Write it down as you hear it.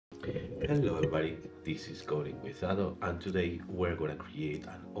Hello everybody, this is Coding with Ado, and today we're gonna create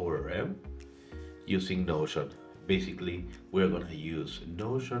an ORM using Notion. Basically, we're gonna use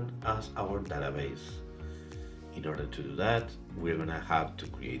Notion as our database. In order to do that, we're gonna have to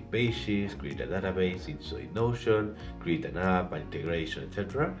create pages, create a database inside Notion, create an app, an integration,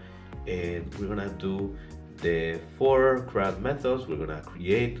 etc. And we're gonna do the 4 CRUD methods. We're gonna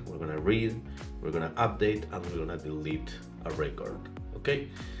create, we're gonna read, we're gonna update, and we're gonna delete a record. Okay,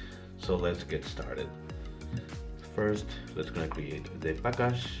 so let's get started. First, let's gonna create the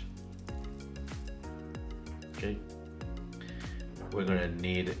package. Okay, we're gonna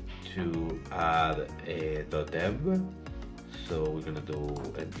need to add a .env, so we're gonna do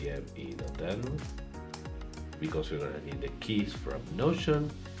npm e.env because we're gonna need the keys from Notion.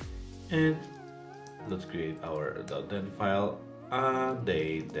 And let's create our .env file and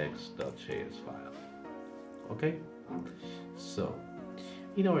the index.js file. Okay, so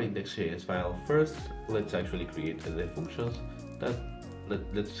in our index.js file, first let's actually create the functions that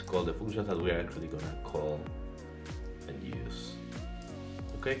let's call the functions that we're actually gonna call and use.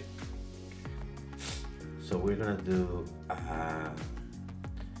 Okay, so we're gonna do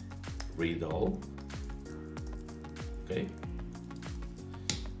read all. Okay,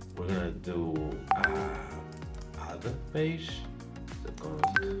 we're gonna do add page. The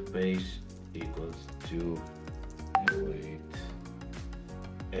const page equals to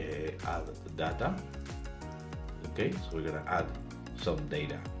add data. Okay, so we're gonna add some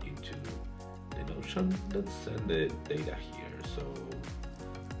data into the Notion. Let's send the data here. So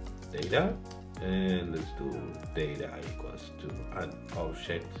data, and let's do data equals to an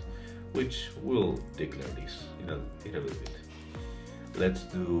object, which will declare this in a little bit. Let's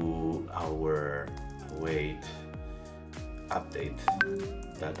do our await update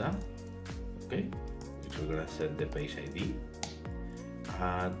data. Okay, which we're gonna send the page ID,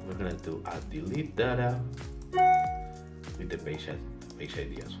 and we're gonna do a delete data with the page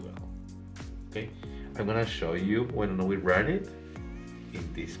ID as well. Okay, I'm gonna show you when we run it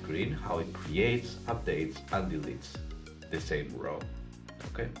in this screen how it creates, updates, and deletes the same row.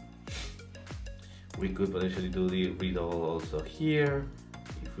 Okay, we could potentially do the read all also here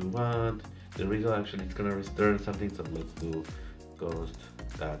if we want. The read all actually it's gonna return something, so let's do const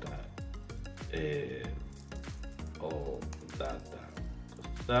data all data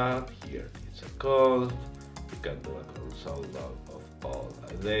that. Here it's a const. We can do a console log of all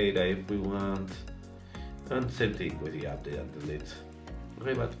the data if we want, and same thing with the update and delete.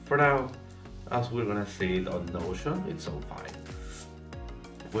 Okay, but for now, as we're gonna see it on Notion, it's all fine.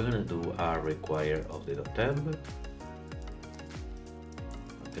 We're gonna do a require of the .env.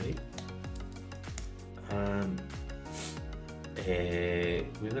 Okay, and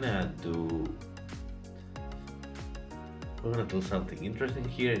we're gonna do something interesting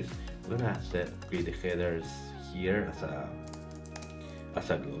here. Is we're gonna create the headers here as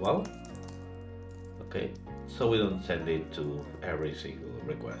a global. Okay, so we don't send it to every single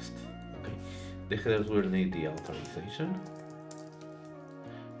request. Okay, the headers will need the authorization,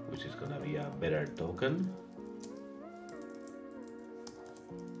 which is gonna be a better token.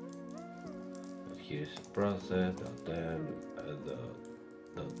 Here's process.env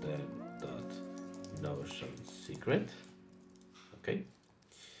 .notion secret. Okay,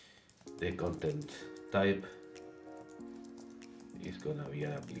 the content type is gonna be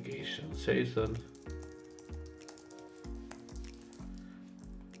an application JSON.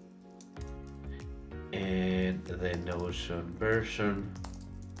 And the Notion version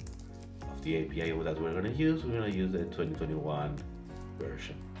of the API that we're gonna use the 2021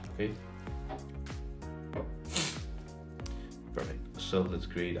 version. Okay, perfect. So let's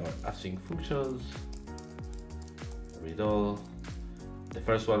create our async functions. Read all. The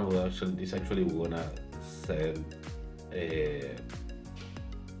first one will actually we're gonna send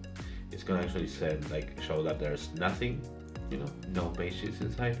it's gonna actually send, like, show that there's nothing, no pages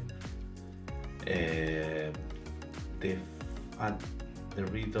inside. The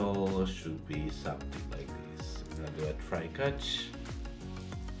read all should be something like this. I'm gonna do a try catch.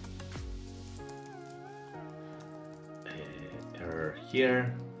 Error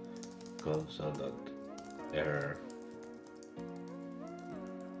here, console.error.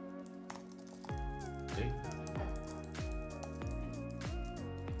 Okay.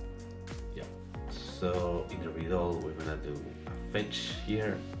 Yeah. So in the read all, we're gonna do a fetch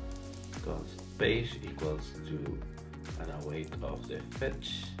here. Const page equals to an await of the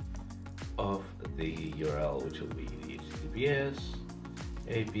fetch of the URL, which will be https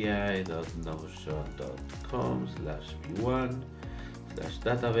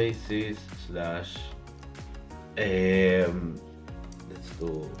api.notion.com/v1/databases/ let's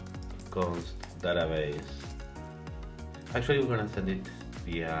do const database. Actually, we're gonna send it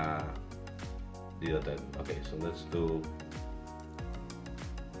via the data. Okay, so let's do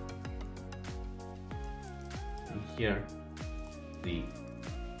here the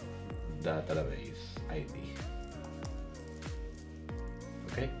database ID.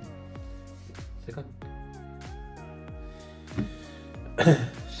 Okay, second.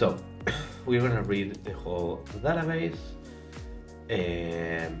 So we're gonna read the whole database,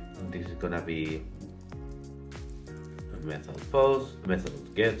 and this is gonna be a method post, method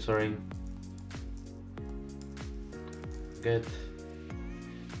get, sorry, get,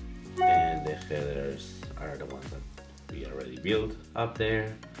 and the headers are the ones that we already built up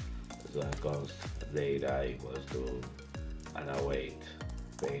there. So that const data equals to and await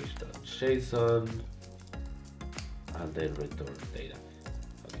page.json and then return data.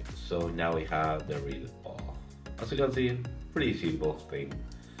 Okay, so now we have the read all. As you can see, pretty simple thing.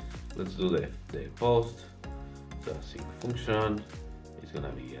 Let's do the post. So async function is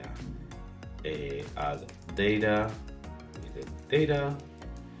gonna be a add data with the data.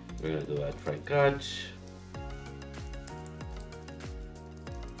 We're gonna do a try catch.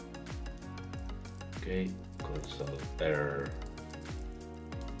 Okay, console error.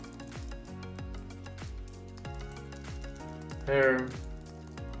 And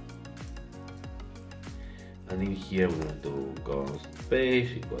in here we're going to do const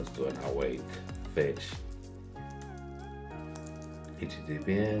page equals to an await fetch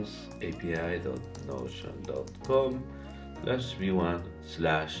https api.notion.com /v1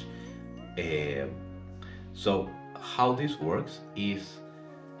 / so how this works is,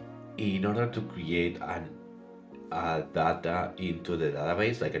 in order to create a data into the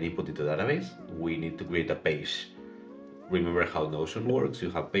database, like an input into the database, we need to create a page. Remember how Notion works, you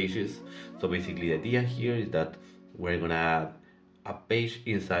have pages. So basically the idea here is that we're gonna add a page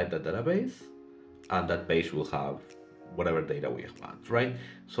inside the database, and that page will have whatever data we want, right?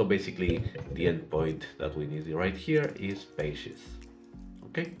 So basically the endpoint that we need right here is pages,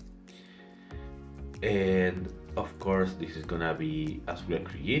 okay? And of course, this is gonna be, as we are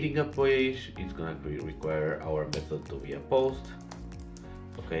creating a page, it's gonna require our method to be a post,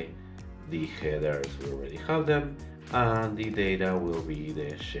 okay? The headers, we already have them, and the data will be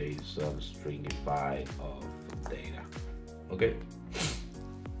the JSON stringify of data, okay?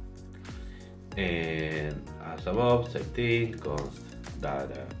 And as above, same thing, const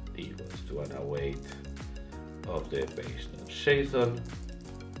data equals to an await of the page.json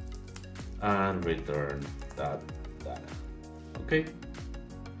and return that data, okay?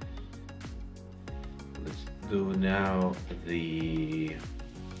 Let's do now the,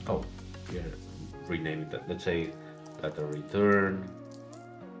 oh, we are renaming that. Let's say data return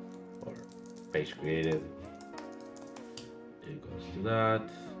or page created equals to that.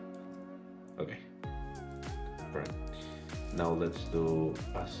 Okay, right. Now let's do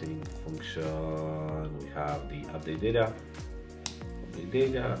async function. We have the update data,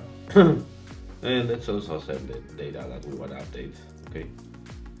 and let's also send the data that we want to update. Okay,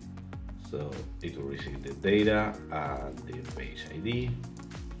 so it will receive the data and the page ID,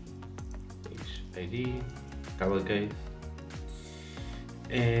 camel case.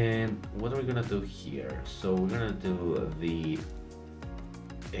 And what are we gonna do here? So we're gonna do the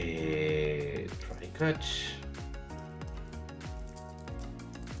try catch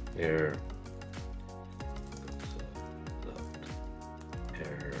error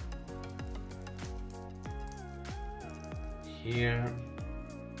here,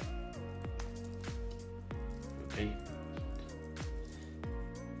 okay,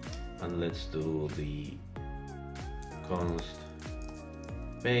 and let's do the const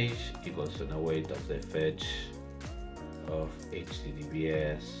page equals an await of the fetch of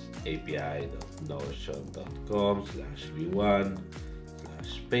https api.notion.com /v1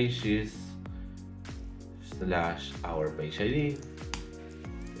 /pages / our page ID.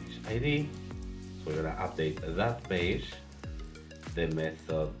 So we're gonna update that page. The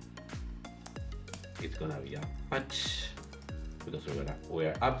method it's gonna be a patch because we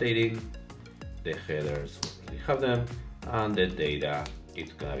are updating the headers. We already have them, and the data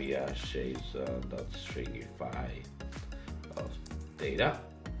it's gonna be a JSON.stringify of data.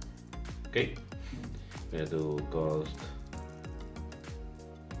 Okay, we're gonna do const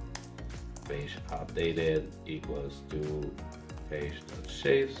page updated equals to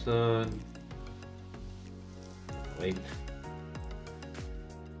page.json. Wait.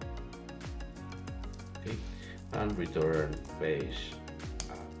 Okay, and return page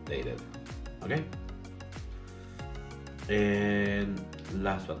updated. Okay. And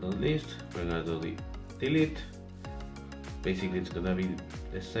last but not least, we're gonna do the delete. Basically, it's gonna be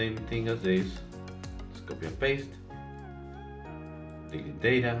the same thing as this. Let's copy and paste, delete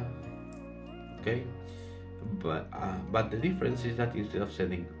data, okay? But the difference is that instead of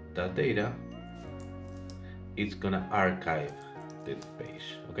sending that data, it's gonna archive the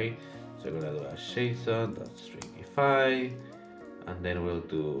page, okay? So we're gonna do a JSON.stringify, and then we'll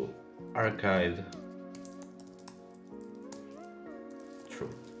do archived true,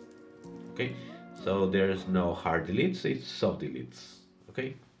 okay? So there's no hard deletes, it's soft deletes,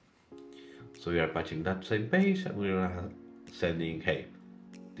 okay? So we are patching that same page, and we're gonna sending, hey,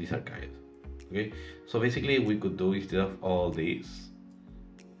 this archived, okay? So basically we could do, instead of all this,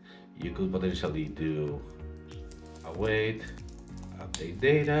 you could potentially do await update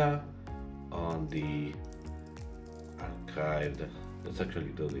data on the archived. Let's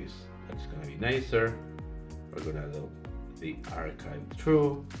actually do this. That's gonna be nicer. We're gonna do the archived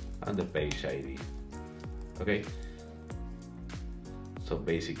true and the page ID. Okay. So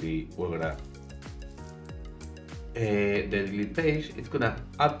basically, we're gonna the delete page. It's gonna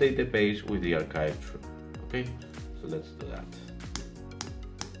update the page with the archived true. Okay. So let's do that.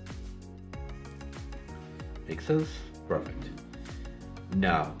 Makes sense? Perfect.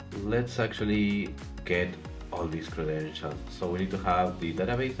 Now let's actually get all these credentials. So we need to have the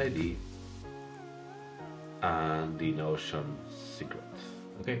database ID and the Notion secret.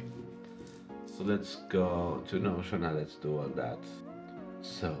 Okay. So let's go to Notion and let's do all that.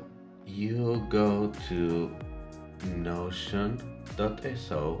 So you go to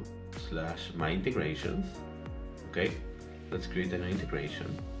notion.so/myintegrations. Okay. Let's create an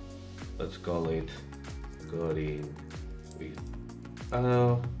integration. Let's call it coding with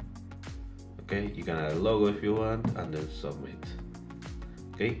Hello. Okay, you can add a logo if you want and then submit.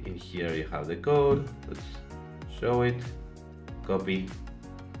 Okay, in here you have the code. Let's show it, copy,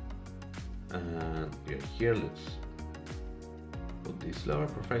 and we're here. Let's put this lower,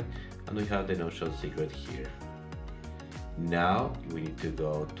 perfect. And we have the Notion secret here. Now we need to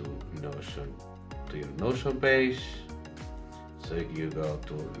go to Notion, to your Notion page. So you go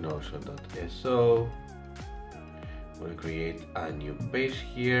to notion.so. We'll create a new page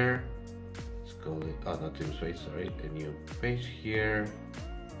here. Let's call it, oh, not team space, sorry, a new page here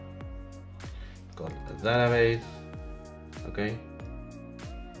called a database. Okay,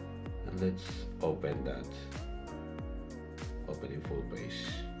 and let's open that, open in full page.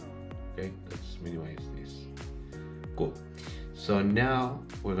 Okay, let's minimize this. Cool. So now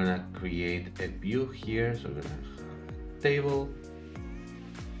we're gonna create a view here. So we're gonna have a table.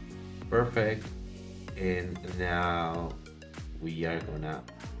 Perfect. And now we are gonna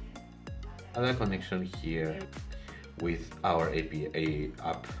add a connection here with our API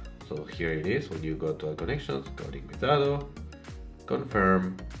app. So here it is. When you go to our connections, coding metado,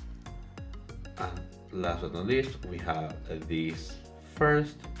 confirm, and last but not least, we have this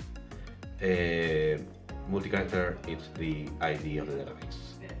first multi-character. It's the ID of the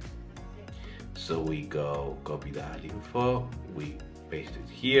database. So we go copy that info, we paste it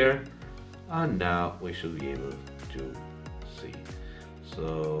here. And now we should be able to see.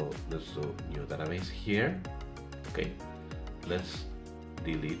 So let's do new database here. Okay, let's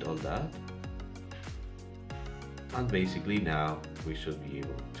delete all that. And basically now we should be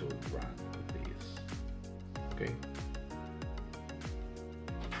able to run this. Okay.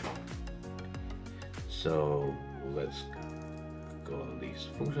 So let's call this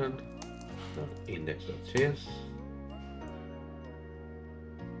function index.js.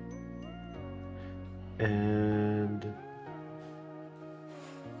 And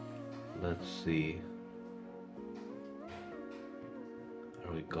let's see,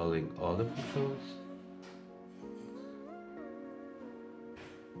 are we calling all the functions?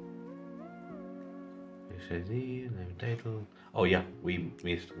 ID, name, title. Oh yeah, we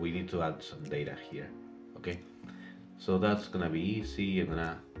need to add some data here. Okay, so that's gonna be easy. I'm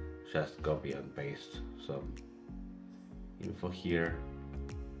gonna just copy and paste some info here.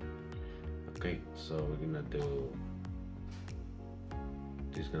 Okay, so we're gonna do,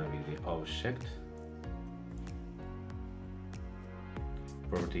 this is gonna be the object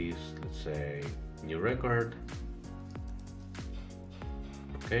properties. Let's say new record.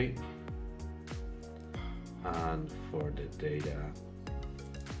 Okay, and for the data,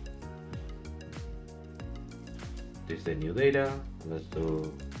 this is the new data. Let's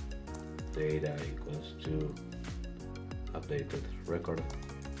do data equals to updated record.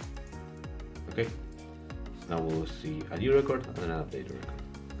 Okay, now we'll see a new record and an updated record.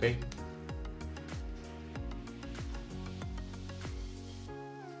 Okay,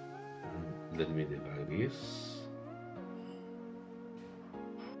 let me debug this.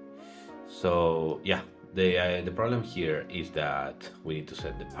 So yeah, the problem here is that we need to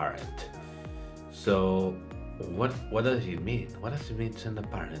send the parent. So what does it mean? What does it mean to send a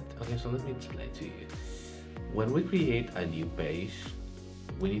parent? Okay, so let me explain to you. When we create a new page,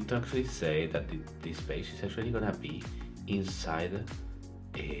 we need to actually say that this page is actually gonna be inside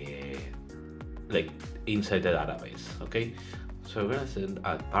inside the database. Okay, so we're gonna send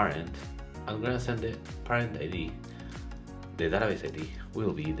a parent. I'm gonna send the parent ID. The database ID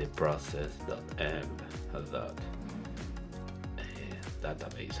will be the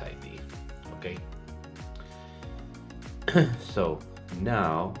process.m.database ID. Okay. So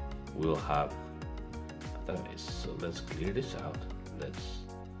now we'll have a database. So let's clear this out. Let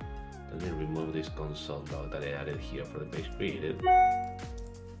me remove this console log that I added here for the page created.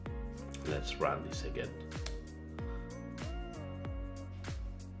 Let's run this again.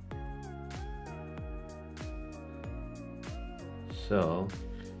 So,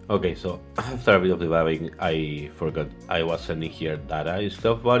 okay, so after a bit of debugging, I forgot I was sending here data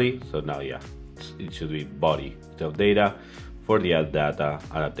instead of body. So now, yeah, it should be body instead of data for the add data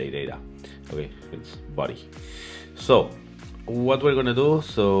and update data. Okay, it's body. So what we're gonna do,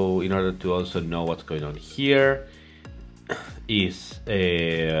 so in order to also know what's going on here, is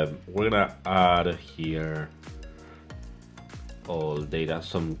we're gonna add here all data,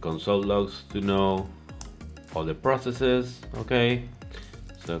 some console logs to know all the processes. Okay,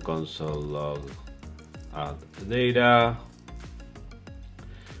 so console log add data,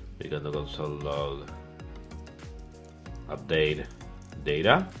 we got the console log update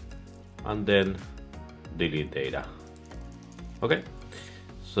data, and then delete data. Okay,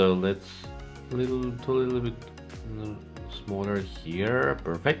 so let's do a little bit smaller here.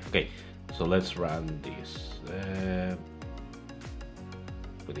 Perfect. Okay, so let's run this.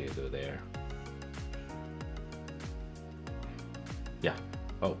 What do you do there? Yeah.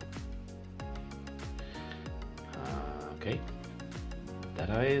 Oh. Okay.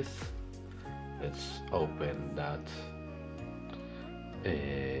 Database. Let's open that.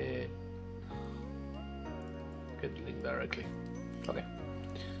 Get link directly. Okay.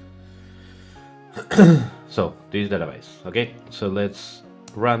 So this database. Okay. So let's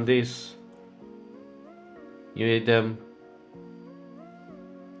run this. New item.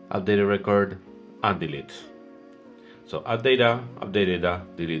 Update a record and delete. So add data, update data,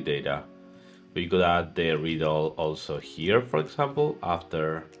 delete data. We could add the read all also here, for example,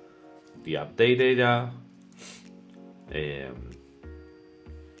 after the update data.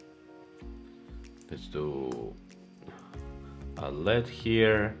 Let's do a let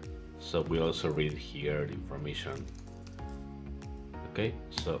here, so we also read here the information. Okay,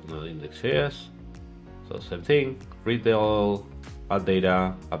 so Node.js, so same thing, read the all, add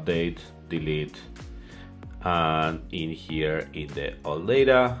data, update, delete. And in here in the all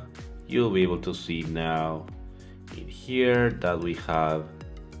data, you'll be able to see now in here that we have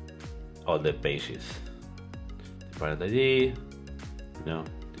all the pages. The parent ID, this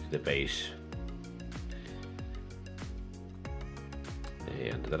is the page.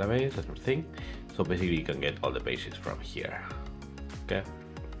 And the database, that sort of thing. So basically you can get all the pages from here. Okay.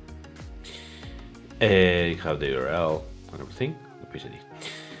 You have the URL and everything, the page ID.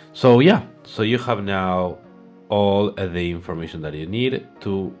 So yeah, so you have now all the information that you need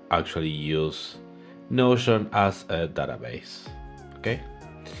to actually use Notion as a database. Okay,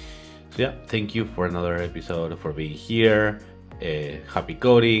 so yeah, thank you for another episode, for being here. Happy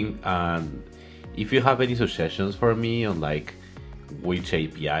coding, and if you have any suggestions for me on like which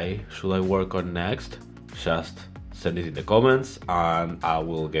API should I work on next, just send it in the comments and I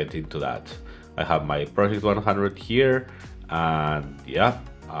will get into that. I have my project 100 here, and yeah,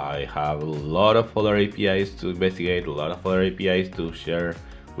 I have a lot of other APIs to investigate, a lot of other APIs to share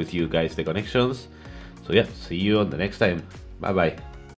with you guys the connections. So yeah, see you on the next time. Bye bye.